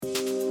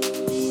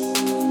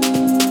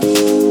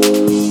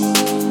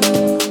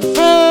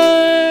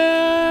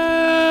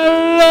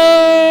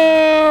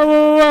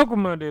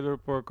my daily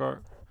report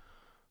card,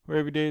 where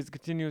every day is a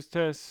continuous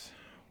test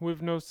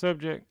with no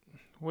subject.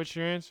 What's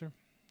your answer?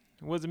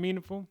 Was it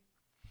meaningful?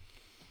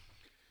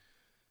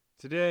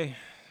 Today,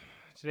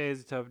 today is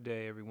a tough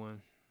day,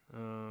 everyone.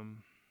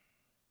 Um,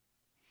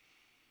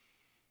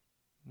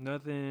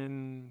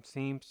 Nothing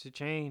seems to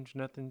change.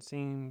 Nothing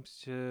seems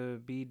to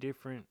be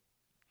different.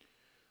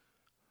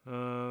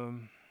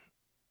 Um,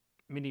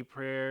 Many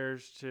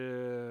prayers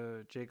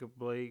to Jacob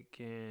Blake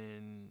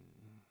and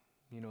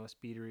a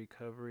speedy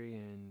recovery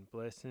and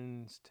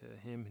blessings to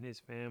him and his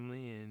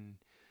family and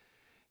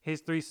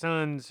his three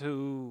sons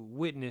who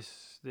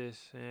witnessed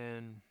this,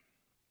 and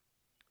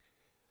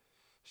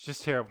it's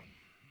just terrible.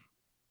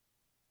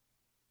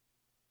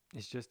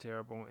 It's just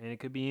terrible, and it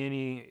could be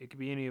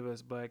any of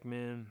us black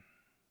men,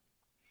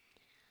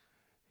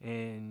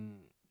 and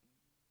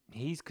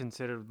he's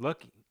considered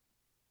lucky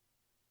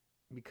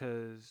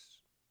because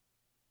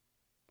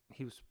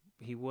he was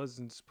he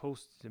wasn't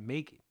supposed to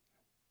make it.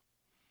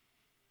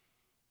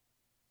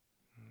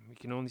 We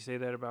can only say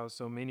that about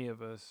so many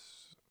of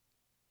us,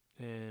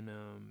 and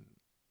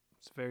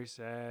it's very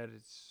sad.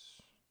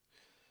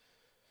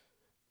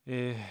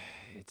 Eh,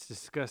 it's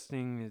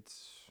disgusting.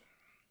 It's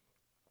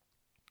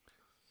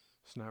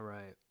not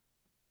right.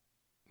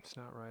 It's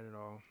not right at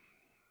all.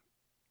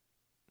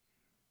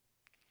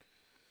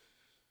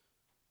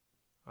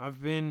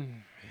 I've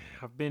been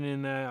I've been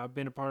in that. I've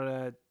been a part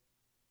of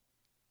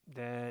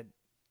that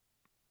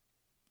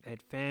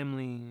that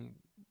family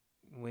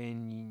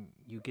when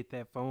you get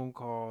that phone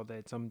call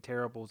that something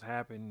terrible's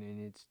happened and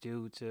it's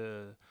due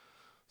to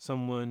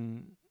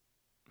someone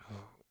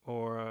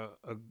or a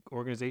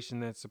organization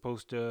that's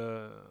supposed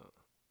to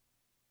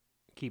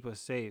keep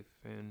us safe,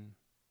 and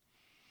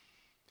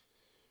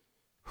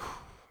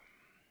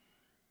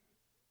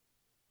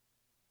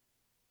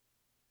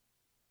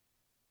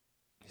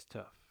it's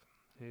tough.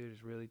 It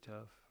is really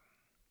tough.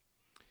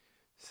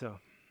 So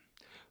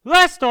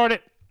let's start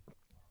it.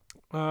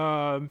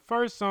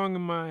 First song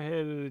in my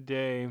head of the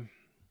day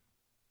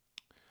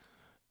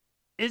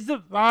is the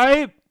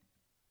vibe.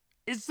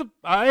 It's the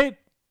vibe.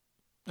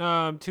 2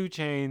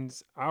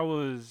 Chainz. I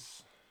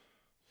was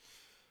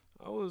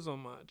on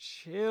my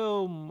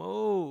chill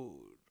mode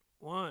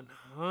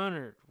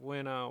 100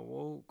 when I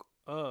woke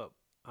up.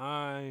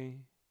 I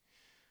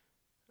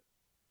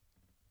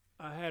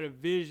had a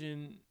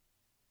vision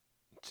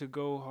to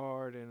go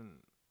hard, and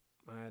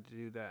I had to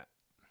do that.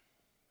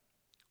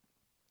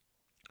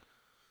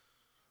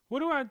 What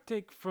do I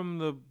take from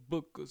the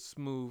book of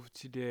Smooth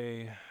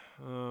today?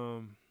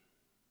 Um,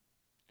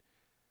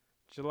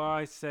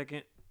 July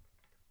 2nd,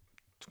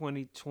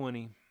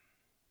 2020.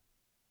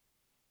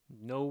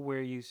 Know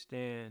where you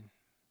stand.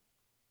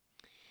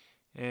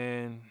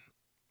 And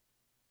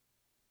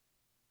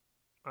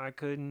I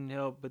couldn't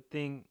help but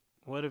think,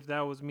 what if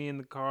that was me in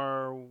the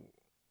car?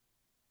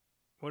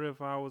 What if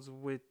I was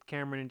with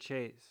Cameron and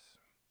Chase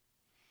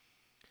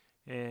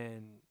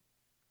and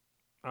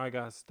I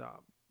got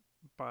stopped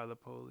by the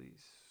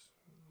police?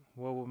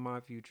 What would my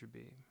future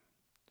be?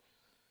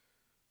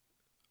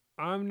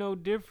 I'm no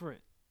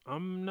different.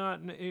 I'm not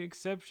an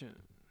exception.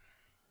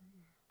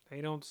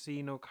 They don't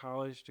see no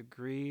college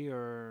degree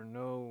or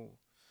no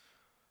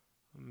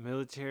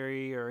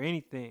military or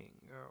anything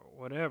or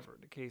whatever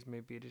the case may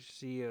be. They just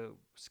see a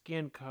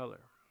skin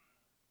color.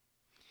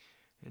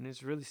 And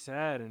it's really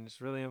sad and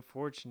it's really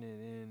unfortunate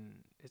and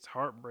it's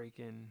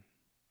heartbreaking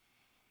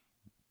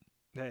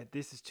that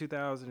this is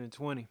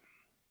 2020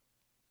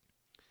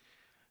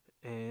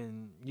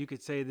 and you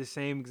could say the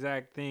same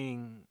exact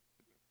thing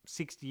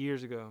 60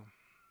 years ago.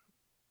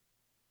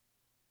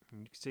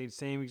 You could say the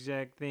same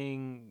exact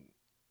thing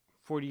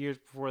 40 years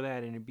before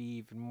that and it'd be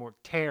even more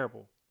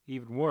terrible,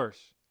 even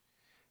worse,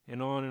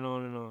 and on and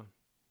on and on.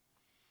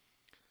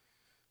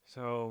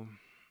 So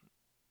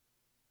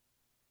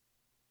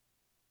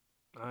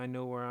I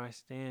know where I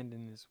stand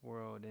in this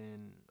world,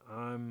 and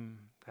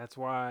that's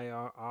why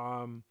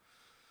I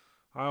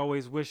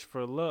always wish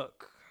for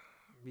luck,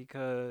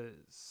 because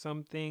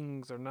some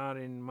things are not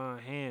in my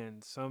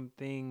hands. Some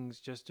things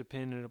just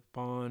dependent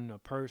upon a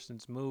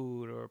person's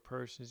mood or a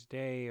person's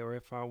day or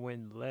if I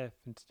went left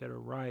instead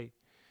of right.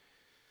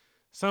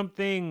 Some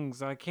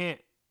things I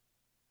can't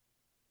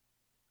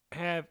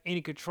have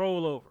any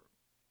control over.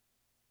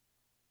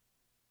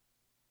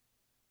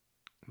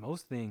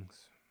 Most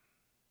things.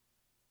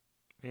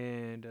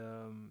 And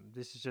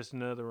this is just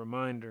another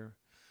reminder.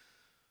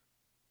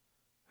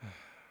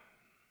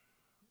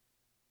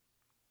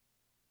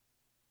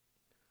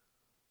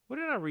 What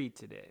did I read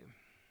today?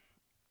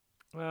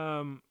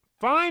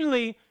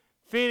 Finally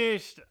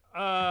finished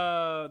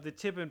The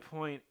Tipping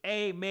Point.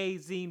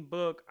 Amazing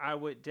book. I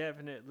would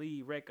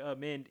definitely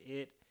recommend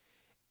it.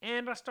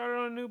 And I started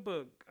on a new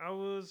book. I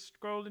was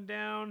scrolling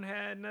down,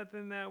 had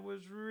nothing that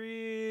was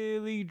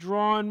really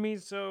drawing me,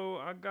 so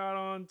I got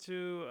on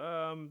to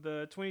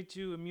the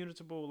 22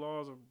 Immutable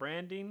Laws of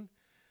Branding.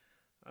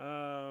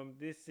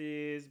 This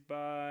is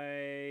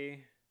by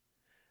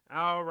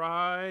Al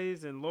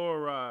Rise and Laura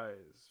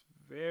Rise.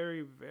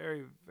 Very,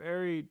 very,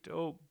 very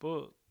dope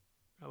book.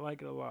 I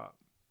like it a lot.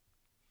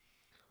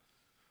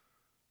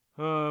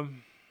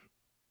 Um,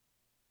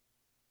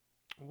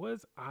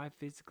 was I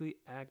physically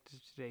active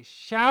today?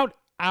 Shout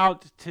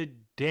out to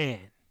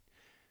Dan.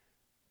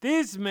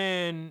 This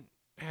man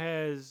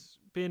has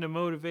been a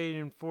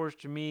motivating force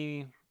to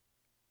me.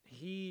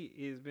 He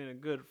has been a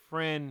good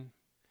friend.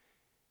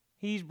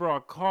 He's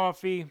brought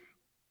coffee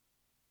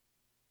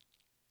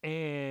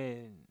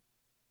and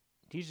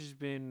he's just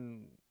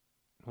been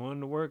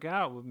wanting to work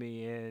out with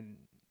me. And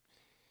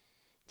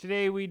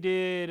today we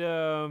did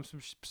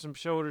some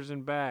shoulders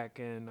and back,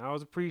 and I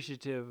was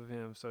appreciative of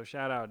him. So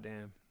shout out,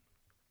 Dan.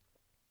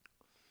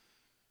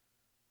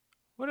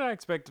 What did I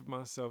expect of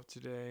myself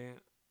today?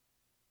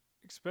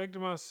 Expected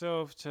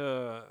myself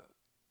to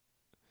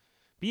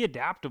be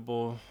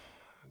adaptable,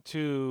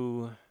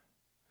 to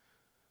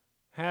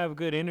have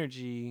good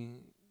energy,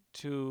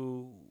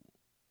 to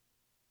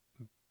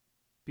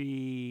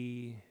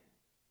be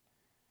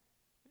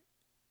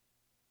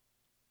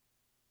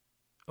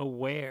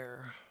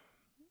aware,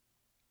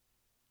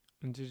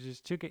 and to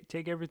just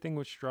take everything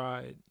with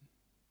stride.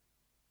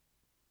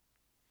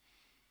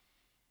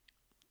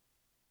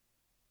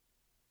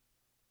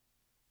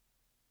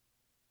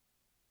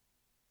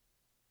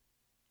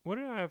 What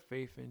did I have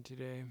faith in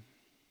today?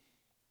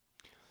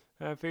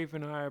 I have faith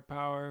in higher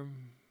power.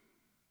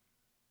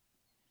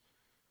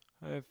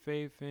 I have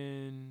faith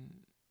in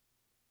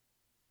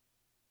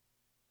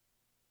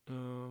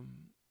um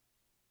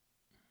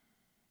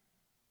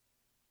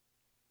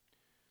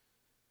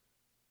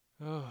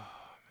oh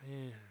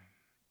man.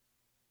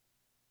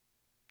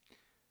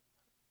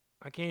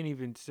 I can't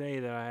even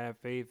say that I have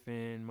faith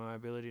in my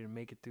ability to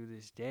make it through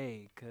this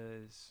day,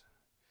 cuz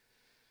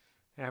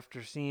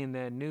after seeing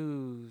that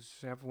news,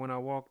 after when I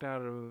walked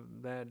out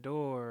of that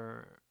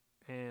door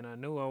and I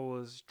knew I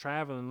was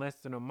traveling less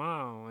than a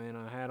mile and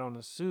I had on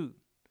a suit,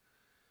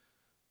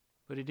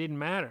 but it didn't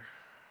matter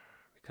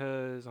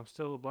because I'm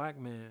still a black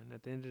man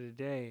at the end of the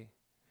day.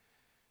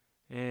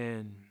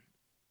 And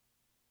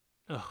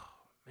oh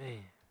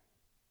man,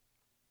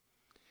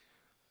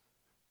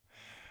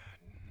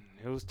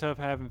 it was tough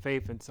having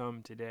faith in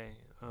something today.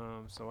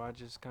 So I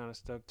just kind of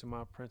stuck to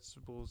my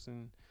principles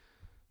and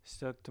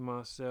stuck to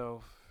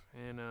myself.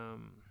 And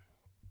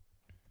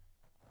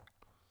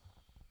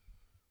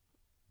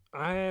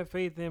I have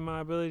faith in my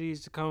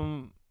abilities to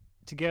come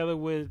together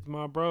with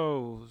my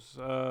bros,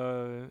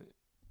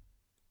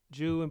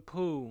 Jew and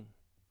Pooh.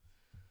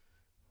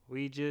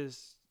 We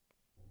just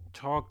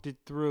talked it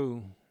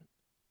through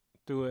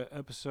an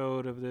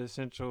episode of the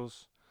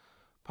Essentials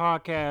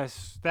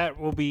podcast that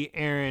will be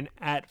airing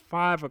at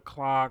 5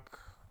 o'clock,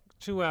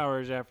 2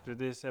 hours after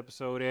this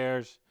episode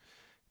airs.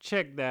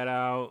 Check that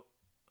out.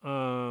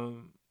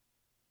 Um,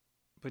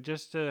 but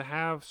just to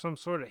have some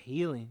sort of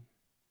healing,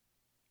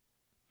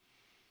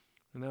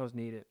 and that was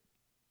needed.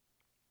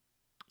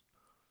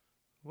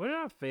 What did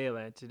I fail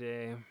at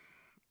today?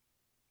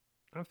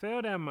 I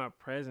failed at my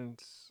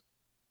presence.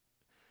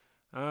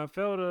 I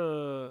felt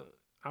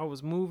I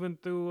was moving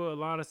through a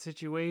lot of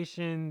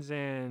situations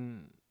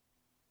and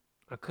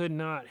I could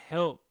not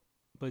help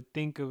but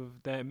think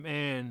of that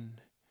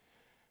man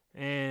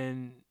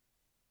and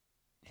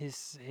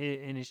his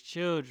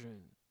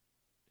children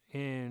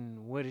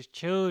and what his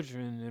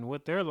children and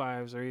what their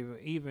lives are,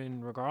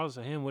 even regardless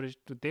of him, what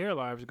their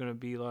lives are going to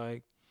be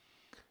like,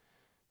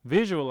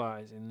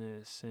 visualizing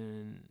this,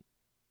 and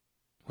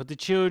what the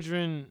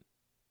children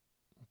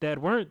that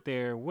weren't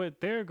there,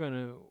 what their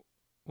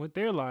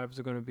lives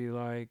are going to be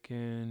like.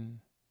 And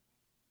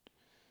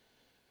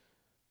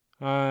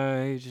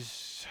I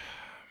just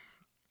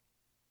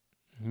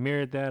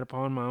mirrored that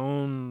upon my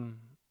own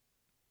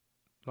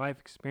life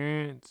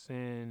experience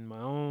and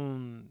my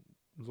own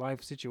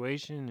life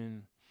situation,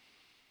 and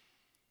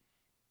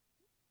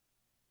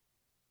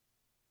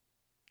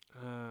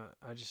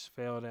I just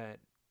failed at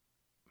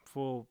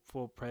full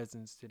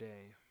presence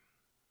today.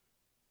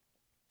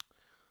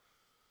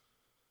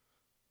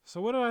 So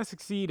what did I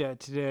succeed at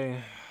today?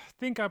 I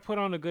think I put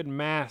on a good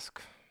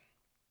mask.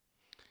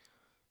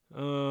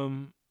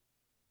 Um,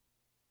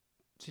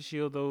 to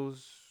shield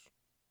those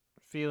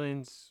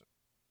feelings.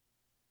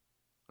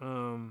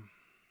 I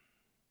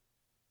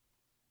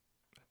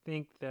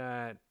think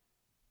that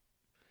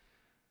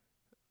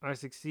I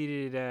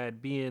succeeded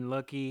at being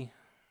lucky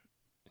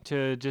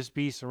to just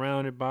be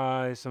surrounded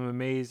by some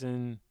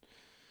amazing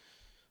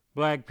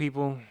black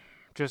people.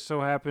 Just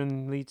so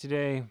happenly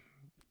today,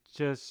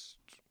 just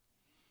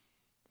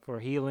for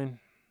healing.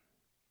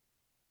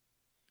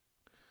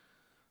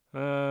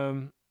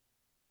 Um,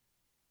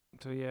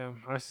 so yeah,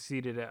 I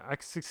succeeded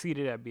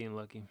at being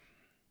lucky.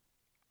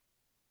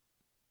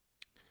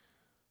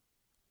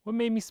 What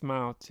made me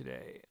smile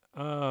today?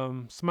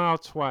 Smile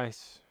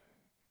twice.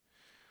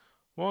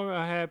 Well,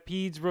 I had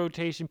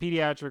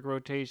pediatric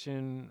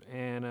rotation,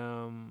 and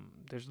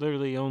there's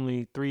literally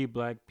only 3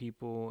 black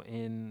people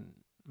in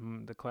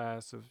the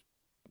class of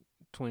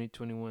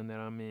 2021 that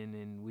I'm in,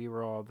 and we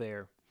were all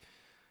there.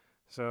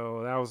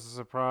 So that was a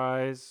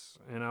surprise,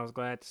 and I was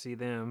glad to see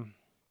them.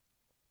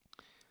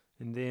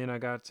 And then I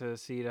got to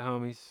see the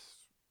homies,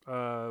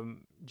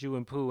 Jew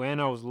and Pooh,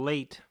 and I was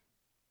late.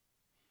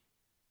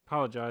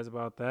 Apologize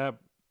about that,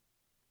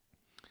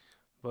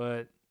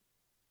 but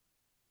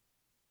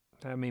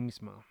that made me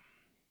smile.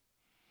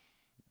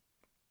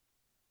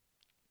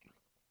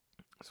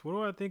 So what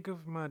do I think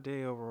of my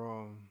day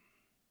overall?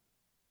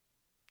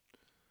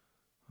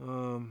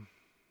 Um,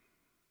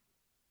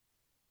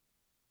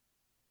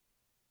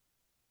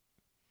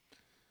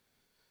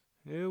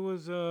 it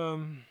was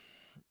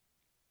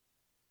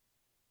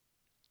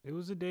it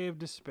was a day of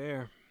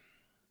despair,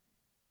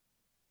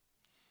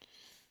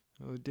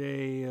 a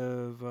day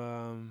of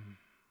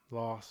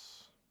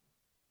loss,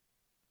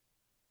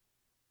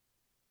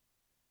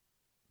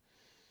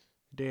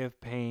 a day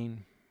of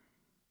pain,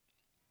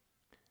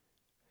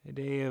 a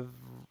day of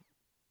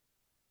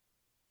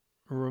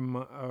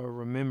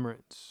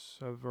remembrance,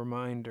 of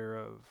reminder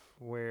of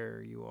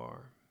where you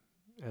are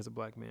as a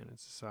black man in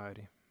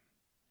society.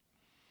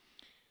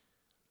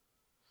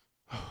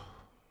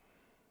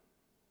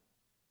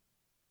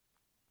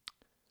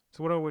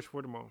 So what do I wish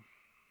for tomorrow?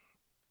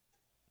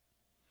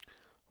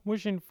 I'm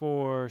wishing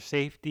for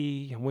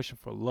safety. I'm wishing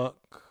for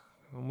luck.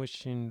 I'm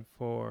wishing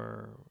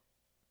for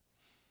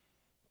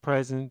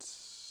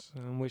presence.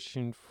 I'm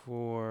wishing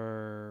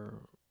for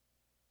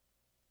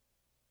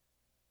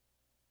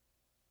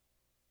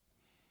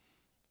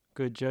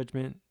good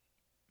judgment.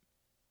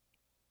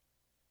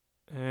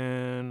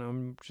 And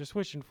I'm just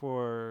wishing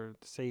for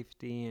the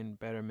safety and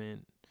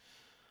betterment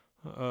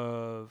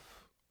of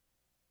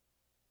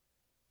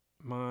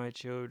my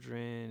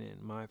children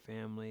and my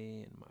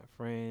family and my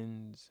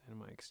friends and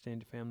my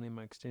extended family and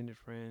my extended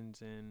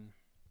friends. And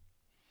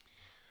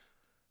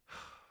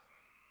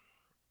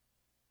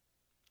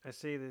I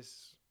say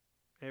this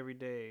every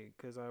day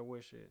because I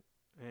wish it.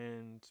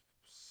 And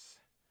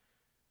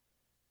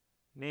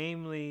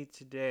namely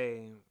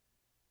today,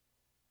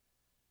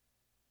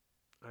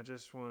 I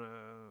just want to,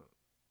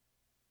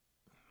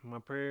 my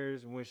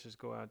prayers and wishes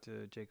go out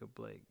to Jacob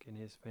Blake and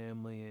his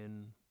family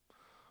and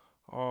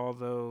all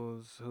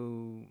those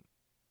who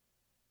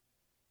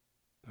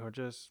are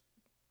just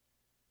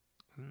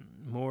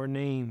more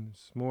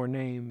names, more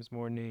names,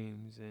 more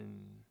names.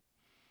 And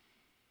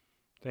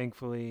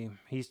thankfully,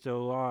 he's still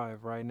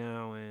alive right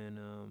now,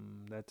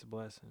 and that's a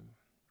blessing.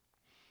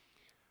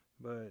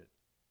 But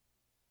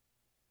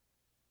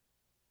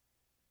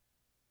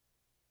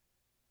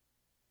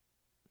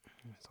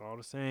it's all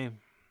the same.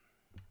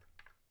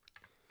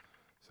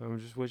 So I'm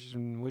just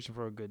wishing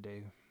for a good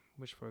day.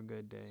 Wish for a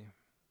good day.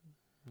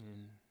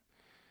 And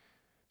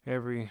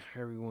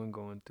everyone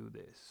going through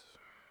this.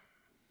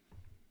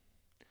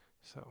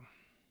 So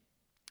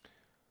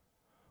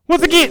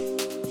once again,